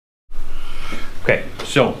Okay,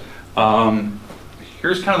 so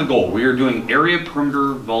here's kind of the goal. We are doing area,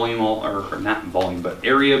 perimeter, volume, or not volume, but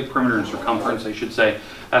area, perimeter, and circumference, I should say.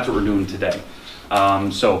 That's what we're doing today.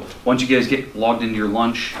 So once you guys get logged into your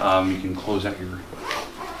lunch, you can close out your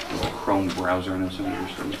little Chrome browser. I know some of you are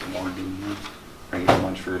still getting logged in here. Trying to get your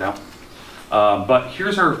lunch figured out. But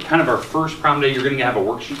here's our kind of our first problem day. You're going to have a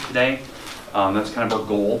worksheet today. That's kind of our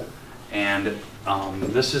goal. And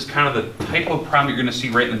this is kind of the type of problem you're going to see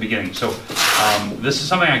right in the beginning. So this is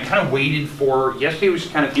something I kind of waited for. Yesterday was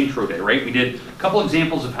kind of intro day, right? We did a couple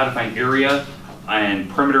examples of how to find area and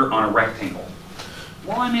perimeter on a rectangle.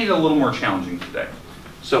 Well, I made it a little more challenging today.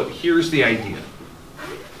 So here's the idea.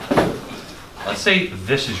 Let's say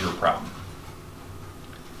this is your problem.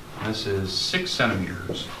 This is 6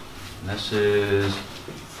 centimeters. And this is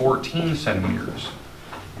 14 centimeters.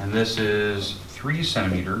 And this is 3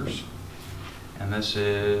 centimeters. And this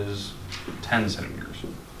is 10 centimeters.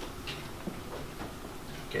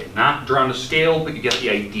 Okay, not drawn to scale, but you get the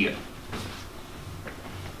idea.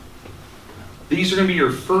 These are going to be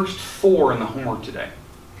your first 4 in the homework today.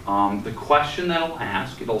 The question that it'll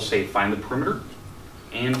ask, it'll say find the perimeter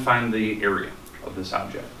and find the area of this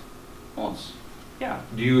object. Well, yeah.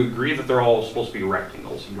 Do you agree that they're all supposed to be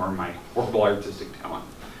rectangles? Ignore my horrible artistic talent.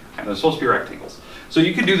 And they're supposed to be rectangles. So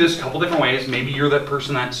you can do this a couple different ways. Maybe you're that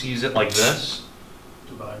person that sees it like this.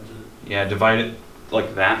 Divides it. Yeah, divide it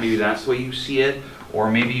like that. Maybe that's the way you see it. Or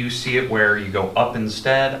maybe you see it where you go up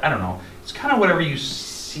instead. I don't know. It's kind of whatever you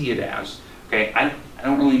see it as. Okay, I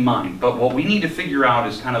don't really mind. But what we need to figure out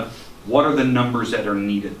is kind of what are the numbers that are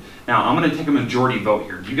needed. Now, I'm going to take a majority vote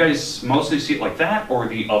here. Do you guys mostly see it like that or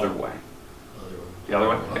the other way? The other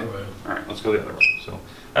way? Okay. All right, let's go the other way. So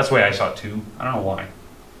that's the way I saw it too. I don't know why.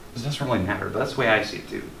 This doesn't really matter, but that's the way I see it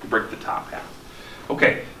too. Break the top half.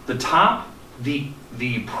 Okay, the top, the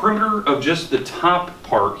perimeter of just the top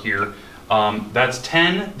part here, that's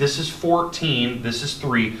 10, this is 14, this is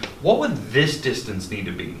 3. What would this distance need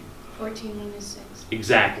to be? 14 minus 6.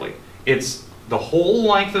 Exactly. It's the whole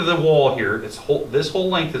length of the wall here. This whole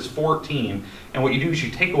length is 14, and what you do is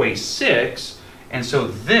you take away 6, and so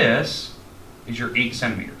this is your 8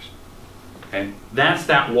 centimeters. Okay, that's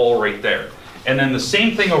that wall right there. And then the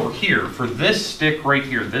same thing over here for this stick right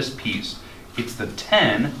here, this piece. It's the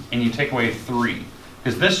 10, and you take away 3,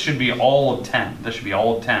 because this should be all of 10. This should be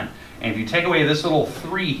all of 10. And if you take away this little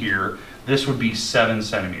 3 here, this would be 7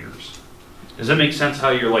 centimeters. Does that make sense how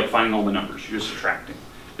you're like finding all the numbers? You're just subtracting.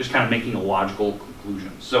 Just kind of making a logical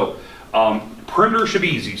conclusion. So perimeter should be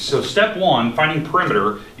easy. So step 1, finding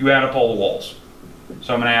perimeter, you add up all the walls.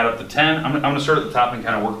 So I'm going to add up the 10. I'm going to start at the top and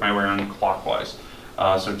kind of work my way around clockwise.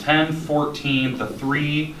 So 10, 14, the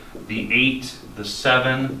 3, the 8, the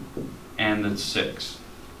 7, and the 6.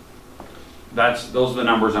 Those are the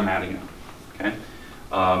numbers I'm adding up. Okay?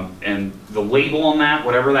 And the label on that,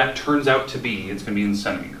 whatever that turns out to be, it's going to be in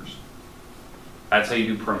centimeters. That's how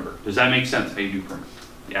you do perimeter. Does that make sense how you do perimeter?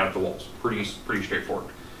 You add up the walls. Pretty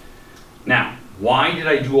straightforward. Now, why did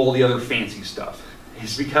I do all the other fancy stuff?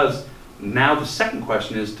 It's because now the second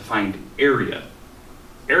question is to find area.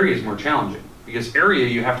 Area is more challenging because area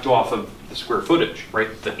you have to go off of the square footage,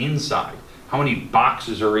 right? The inside. How many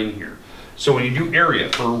boxes are in here? So when you do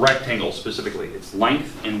area for a rectangle specifically, it's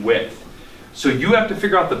length and width. So you have to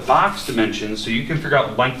figure out the box dimensions so you can figure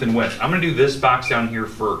out length and width. I'm going to do this box down here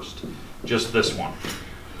first. Just this one.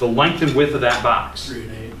 The length and width of that box. 3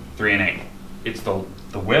 and 8. 3 and 8. It's the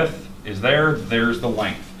width is there, there's the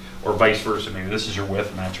length. Or vice versa. Maybe this is your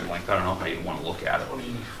width and that's your length. I don't know how you want to look at it.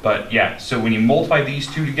 But yeah, so when you multiply these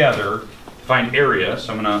two together to find area,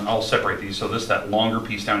 so I'll separate these. So that longer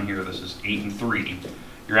piece down here, this is 8 and 3.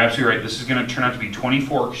 You're absolutely right. This is going to turn out to be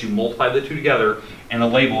 24 because you multiply the two together, and the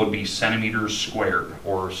label would be centimeters squared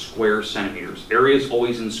or square centimeters. Area is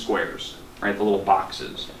always in squares, right? The little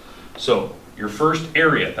boxes. So your first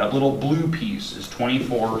area, that little blue piece, is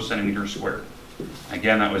 24 centimeters squared.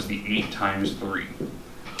 Again, that was the 8 times 3.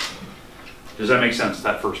 Does that make sense,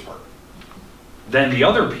 that first part? Then the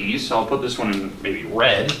other piece, I'll put this one in maybe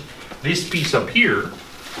red. This piece up here,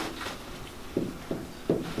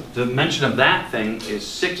 the dimension of that thing is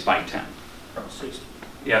 6 by 10. 60.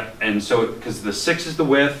 Yeah, and so because the 6 is the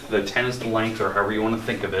width, the 10 is the length, or however you want to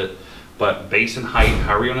think of it, but base and height,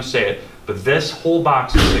 however you want to say it. But this whole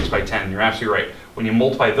box is 6 by 10. You're absolutely right. When you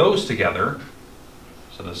multiply those together,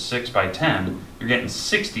 so the 6 by 10, you're getting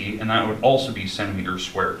 60, and that would also be centimeters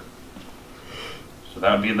squared. So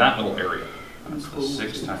that would be that little area. That's the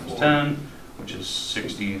 6 times 10, which is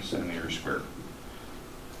 60 centimeters squared.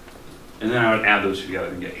 And then I would add those together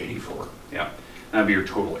and get 84. Yeah, that would be your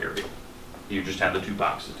total area. You just add the two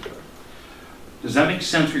boxes together. Does that make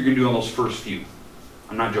sense what you're going to do on those first few?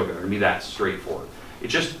 I'm not joking, they're gonna be that straightforward.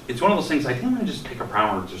 It's one of those things, I think I'm gonna just pick a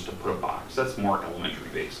primer just to put a box. That's more elementary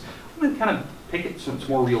based. I'm gonna kind of pick it so it's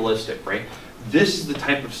more realistic, right? This is the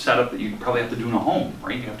type of setup that you probably have to do in a home,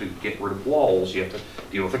 right? You have to get rid of walls, you have to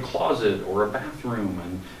deal with a closet or a bathroom,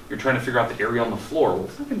 and you're trying to figure out the area on the floor. Well,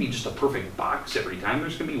 it's not gonna be just a perfect box every time.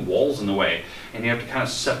 There's gonna be walls in the way, and you have to kind of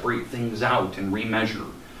separate things out and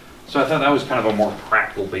remeasure. So I thought that was kind of a more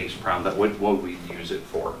practical based problem, that what we'd use it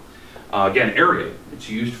for. Again, area, it's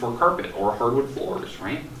used for carpet or hardwood floors,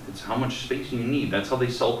 right? It's how much space you need. That's how they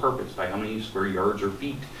sell carpets, by how many square yards or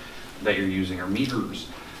feet that you're using, or meters.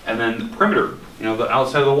 And then the perimeter, you know, the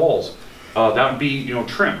outside of the walls. That would be, you know,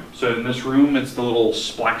 trim. So in this room, it's the little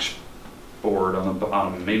splash board on the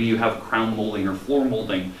bottom. Maybe you have crown molding or floor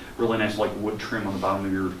molding, really nice like wood trim on the bottom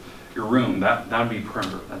of your room. That would be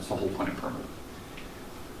perimeter. That's the whole point of perimeter.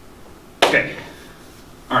 Okay.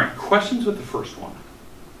 All right, questions with the first one?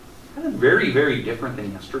 Kind of very, very different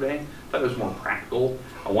than yesterday. That was more practical.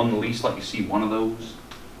 I won the least let you see one of those.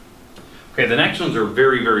 Okay, the next ones are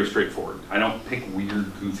very, very straightforward. I don't pick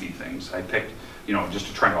weird, goofy things. I picked, you know, just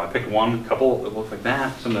a triangle. I picked one, couple that look like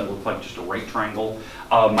that, some that look like just a right triangle.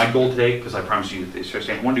 My goal today, because I promised you this,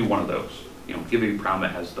 I want to do one of those. You know, give me a problem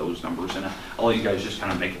that has those numbers in it. I'll let you guys just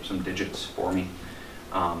kind of make up some digits for me.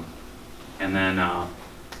 And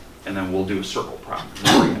then we'll do a circle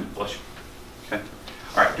problem. Bless you. Okay.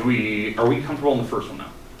 All right, are we comfortable in the first one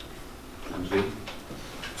now? Sounds good.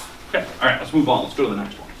 Okay, all right, let's move on. Let's go to the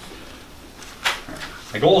next one.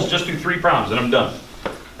 My goal is just do 3 problems and I'm done.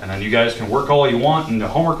 And then you guys can work all you want, and the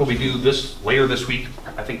homework will be due later this week.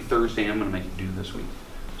 I think Thursday I'm gonna make it due this week.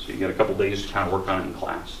 So you get a couple days to kind of work on it in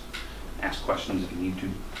class. Ask questions if you need to.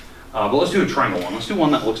 But let's do a triangle one. Let's do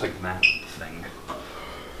one that looks like that thing.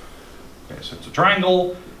 Okay, so it's a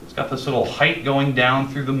triangle. It's got this little height going down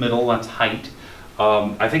through the middle, that's height.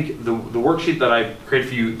 I think the worksheet that I created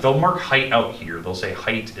for you, they'll mark height out here. They'll say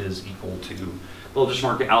height is equal to, they'll just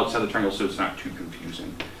mark it outside the triangle so it's not too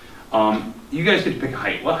confusing. You guys get to pick a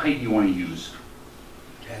height. What height do you want to use?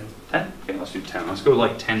 10. 10? Okay, let's do 10. Let's go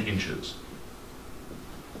like 10 inches.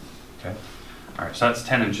 Okay. All right, so that's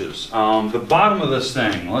 10 inches. The bottom of this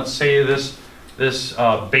thing, let's say this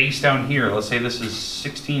base down here, let's say this is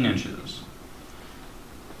 16 inches.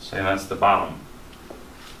 Say that's the bottom.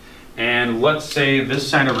 And let's say this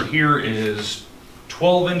side over here is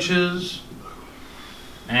 12 inches.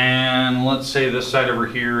 And let's say this side over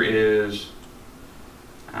here is,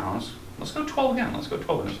 let's go 12 again. Let's go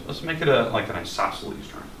 12 inches. Let's make it like an isosceles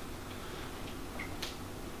triangle.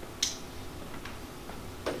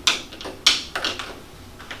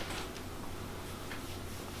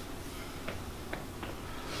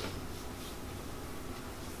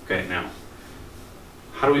 Okay, now,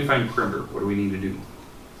 how do we find perimeter? What do we need to do?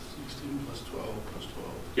 16 plus 12 plus 12.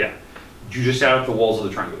 Yeah, you just add up the walls of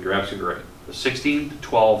the triangle. You're absolutely right. The 16, the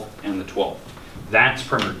 12, and the 12. That's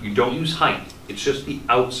perimeter. You don't use height. It's just the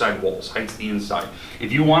outside walls. Height's the inside.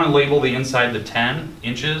 If you want to label the inside the 10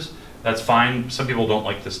 inches, that's fine. Some people don't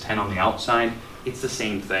like this 10 on the outside. It's the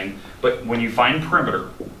same thing. But when you find perimeter,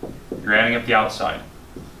 you're adding up the outside.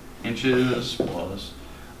 Inches plus,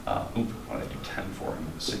 what did I do 10 for?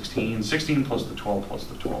 16. 16 plus the 12 plus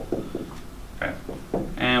the 12. Okay.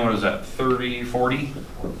 And what is that? 30, 40?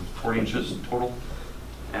 40 inches total.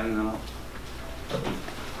 Adding that up.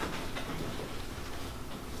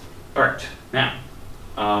 All right, now,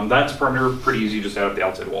 that's perimeter, pretty easy, just add up the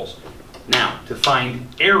outside walls. Now, to find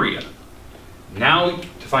area. Now,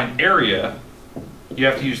 to find area, you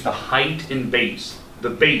have to use the height and base. The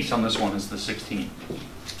base on this one is the 16.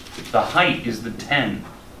 The height is the 10.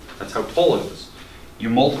 That's how tall it is. You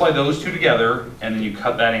multiply those two together, and then you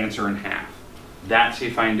cut that answer in half. That's how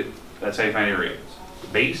you find area. The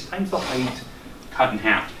base times the height, cut in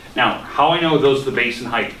half. Now, how I know those are the base and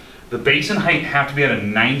height? The base and height have to be at a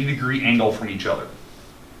 90-degree angle from each other.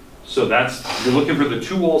 So you're looking for the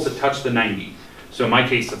two walls that touch the 90. So in my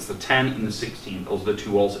case, that's the 10 and the 16. Those are the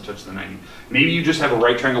two walls that touch the 90. Maybe you just have a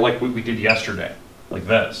right triangle like we did yesterday, like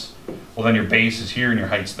this. Well, then your base is here and your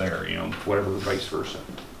height's there, you know, whatever, vice versa.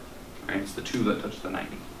 Right? It's the two that touch the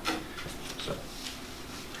 90. So,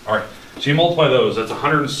 all right, so you multiply those, that's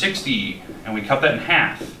 160, and we cut that in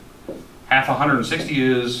half. Half 160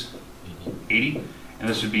 is 80, and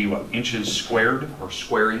this would be what, inches squared, or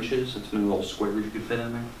square inches? It's many little squares you could fit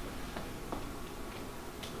in there.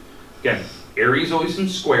 Again, area is always in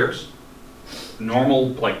squares. Normal,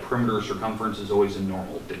 like perimeter circumference, is always in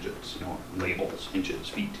normal digits, you know, labels, inches,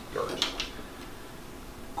 feet, yards.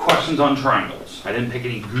 Questions on triangles. I didn't pick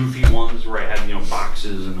any goofy ones where I had, you know,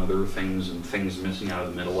 boxes and other things and things missing out of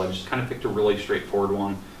the middle. I just kind of picked a really straightforward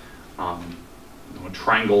one. a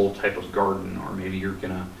triangle type of garden, or maybe you're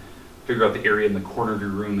gonna figure out the area in the corner of your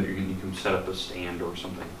room that you can set up a stand or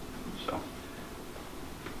something. So,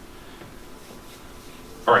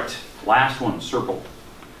 all right, last one, circle.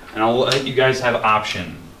 And I'll let you guys have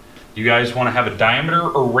option. Do you guys want to have a diameter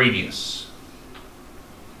or radius?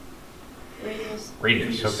 Radius.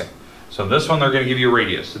 Radius, okay. So this one, they're going to give you a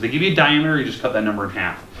radius. If they give you a diameter, you just cut that number in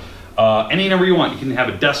half. Any number you want. You can have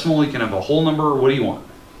a decimal, you can have a whole number. What do you want?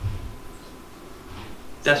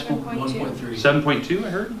 Decimal? 7.2. 1.3. 7.2, I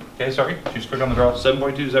heard. Okay, sorry. She's quick on the draw.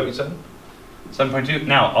 7.2, is that what you said? 7.2.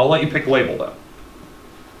 Now, I'll let you pick a label, though.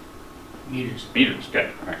 Meters. Meters,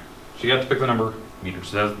 okay. All right. So you have to pick the number, meters.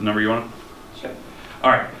 Is that the number you want? Okay.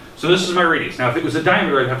 All right. So this is my radius. Now, if it was a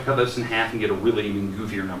diameter, I'd have to cut this in half and get a really even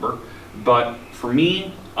goofier number. But for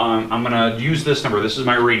me, I'm going to use this number. This is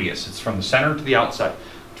my radius. It's from the center to the outside.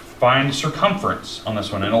 Find circumference on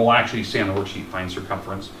this one, and it'll actually say on the worksheet, find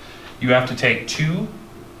circumference. You have to take 2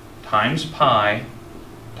 times pi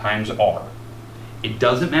times r. It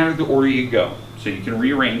doesn't matter the order you go. So you can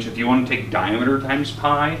rearrange. If you want to take diameter times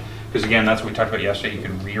pi, because again, that's what we talked about yesterday, you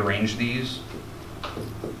can rearrange these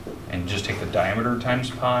and just take the diameter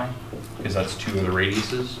times pi, because that's 2 of the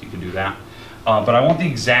radiuses. You can do that. But I want the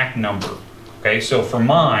exact number. Okay, so for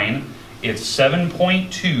mine, it's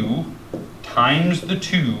 7.2 times the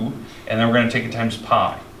 2, and then we're going to take it times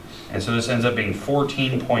pi. And so this ends up being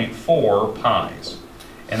 14.4 pi's.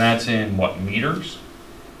 And that's in what, meters?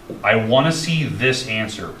 I want to see this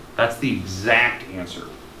answer. That's the exact answer.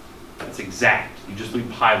 That's exact. You just leave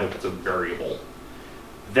pi like it's a variable.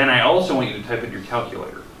 Then I also want you to type it in your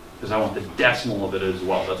calculator, because I want the decimal of it as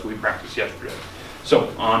well. That's what we practiced yesterday.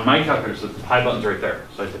 So on my calculator, so the pi button's right there.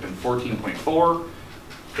 So I type in 14.4,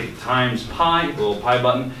 take times pi, the little pi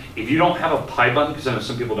button. If you don't have a pi button, because I know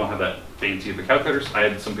some people don't have that fancy of the calculators, I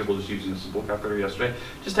had some people just using a simple calculator yesterday,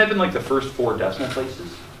 just type in like the first 4 decimal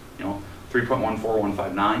places, you know,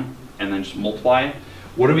 3.14159, and then just multiply it.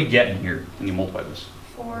 What do we get in here when you multiply this?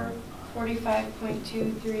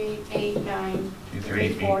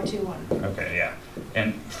 45.23893421. Okay, yeah.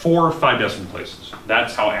 And 4 5 decimal places.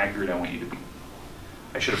 That's how accurate I want you to be.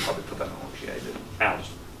 I should have probably put that on the worksheet. I did. I'll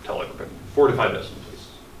just tell everybody. 4 to 5 decimal places.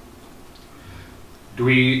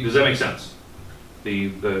 Does that make sense?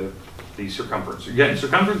 The circumference. Again,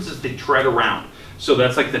 circumference is the tread around. So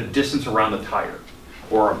that's like the distance around the tire,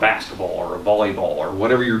 or a basketball, or a volleyball, or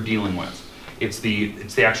whatever you're dealing with. It's the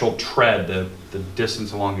actual tread, the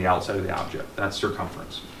distance along the outside of the object. That's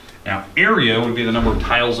circumference. Now, area would be the number of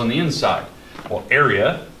tiles on the inside. Well,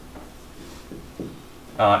 area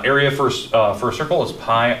for a circle is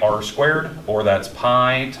pi r squared, or that's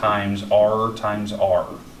pi times r times r.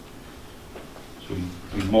 So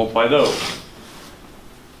we multiply those.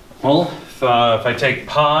 Well, if I take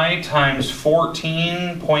pi times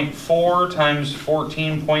 14.4 times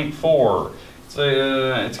 14.4, it's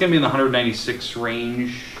going to be in the 196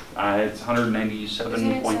 range. It's 197.6.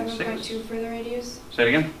 Isn't it 7.2 for the radius? Say it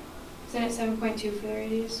again? Isn't it 7.2 for the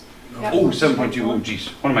radius? No. That Oh, works 7.2. for Oh, geez.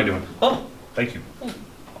 What am I doing? Oh, thank you.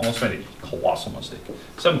 Almost made a colossal mistake.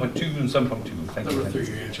 7.2 and 7.2. Thank you. Number 3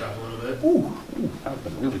 your inch off a little bit. Ooh, that would have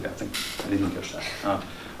been a really bad thing. I didn't catch that.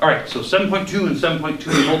 All right, so 7.2 and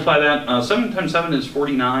 7.2, multiply that. 7 times 7 is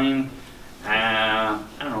 49. I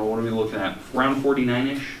don't know, what are we looking at? Around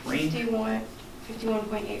 49-ish range?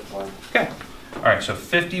 51.84 Okay. All right, so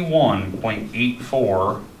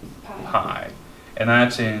 51.84 pi. And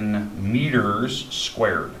that's in meters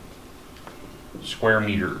squared. Square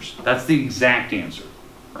meters. That's the exact answer,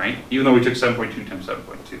 right? Even though we took 7.2 times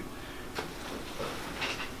 7.2.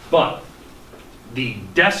 But the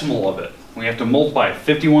decimal of it, we have to multiply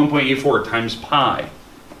 51.84 times pi.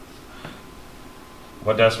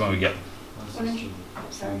 What decimal we get? Sorry.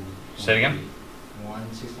 Say it again.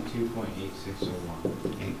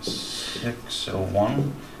 162.8601.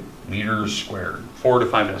 8601 meters squared. 4 to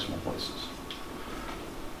 5 decimal places.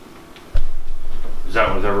 Is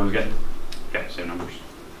that what everyone's getting? Okay, same numbers.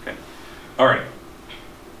 Okay. All right.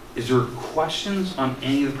 Is there questions on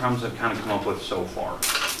any of the problems I've kind of come up with so far?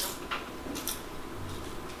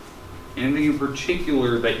 Anything in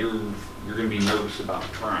particular that you're going to be nervous about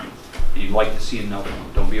trying? You'd like to see another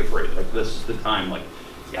one? Don't be afraid. Like, this is the time. Like,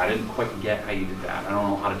 yeah, I didn't quite get how you did that. I don't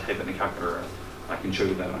know how to type it in the calculator. I can show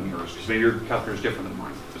you that on yours, because maybe your calculator is different than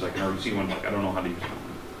mine. Because I can already see one. Like, I don't know how to use mine.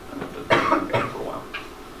 I've been for a while.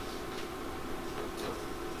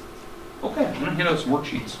 Okay, I'm gonna hand out some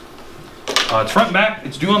worksheets. It's front and back.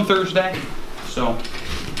 It's due on Thursday, so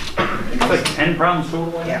it's like 10 problems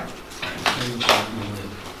total. Yeah.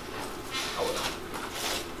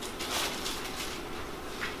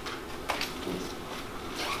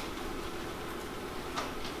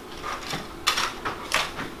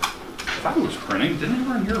 printing. Didn't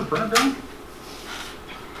everyone hear a printer going?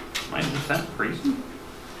 Am I just that crazy?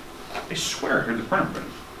 I swear I heard the printer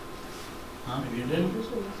printing. Maybe you didn't?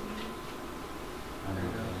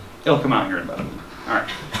 It'll come out here in about a minute. All right.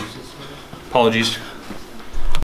 Apologies.